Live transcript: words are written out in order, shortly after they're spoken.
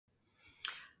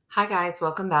Hi guys,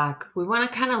 welcome back. We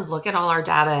want to kind of look at all our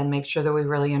data and make sure that we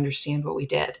really understand what we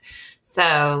did.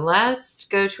 So let's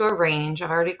go to arrange.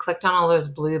 I've already clicked on all those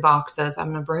blue boxes. I'm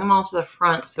going to bring them all to the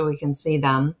front so we can see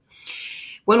them.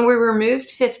 When we removed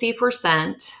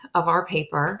 50% of our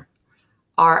paper,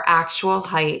 our actual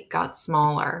height got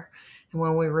smaller. And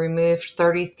when we removed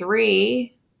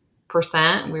 33%,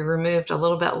 we removed a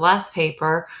little bit less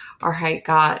paper, our height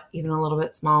got even a little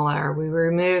bit smaller. We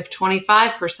removed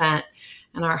 25%,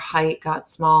 and our height got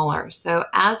smaller. So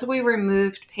as we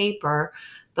removed paper,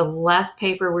 the less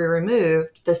paper we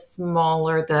removed, the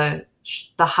smaller the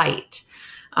height.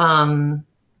 Then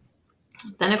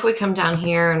if we come down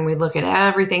here and we look at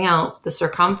everything else, the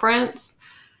circumference,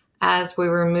 as we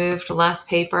removed less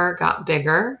paper, got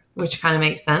bigger, which kind of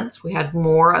makes sense. We had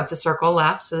more of the circle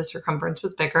left, so the circumference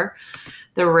was bigger.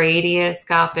 The radius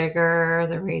got bigger,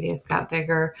 the radius got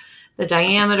bigger. The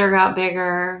diameter got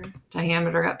bigger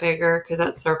because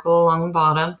that circle along the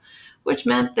bottom, which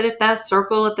meant that if that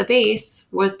circle at the base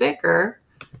was bigger,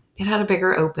 it had a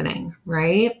bigger opening,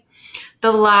 right?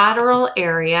 The lateral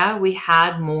area, we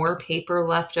had more paper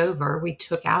left over. We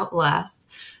took out less.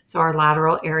 So our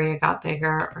lateral area got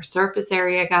bigger, our surface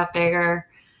area got bigger.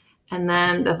 And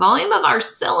then the volume of our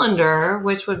cylinder,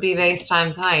 which would be base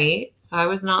times height. So I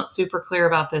was not super clear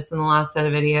about this in the last set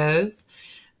of videos.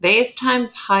 Base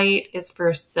times height is for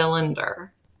a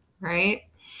cylinder, right?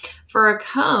 For a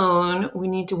cone, we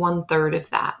need to 1/3 of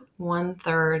that.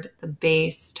 1/3 the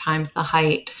base times the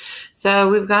height. So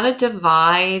we've got to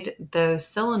divide those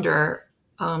cylinder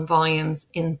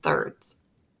volumes in thirds.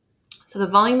 So the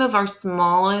volume of our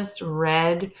smallest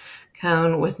red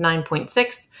cone was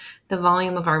 9.6. The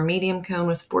volume of our medium cone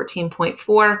was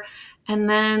 14.4. And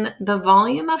then the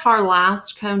volume of our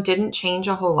last cone didn't change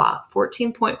a whole lot,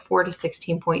 14.4 to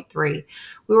 16.3.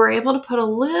 We were able to put a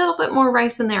little bit more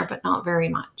rice in there, but not very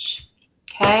much.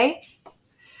 Okay,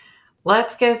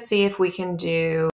 let's go see if we can do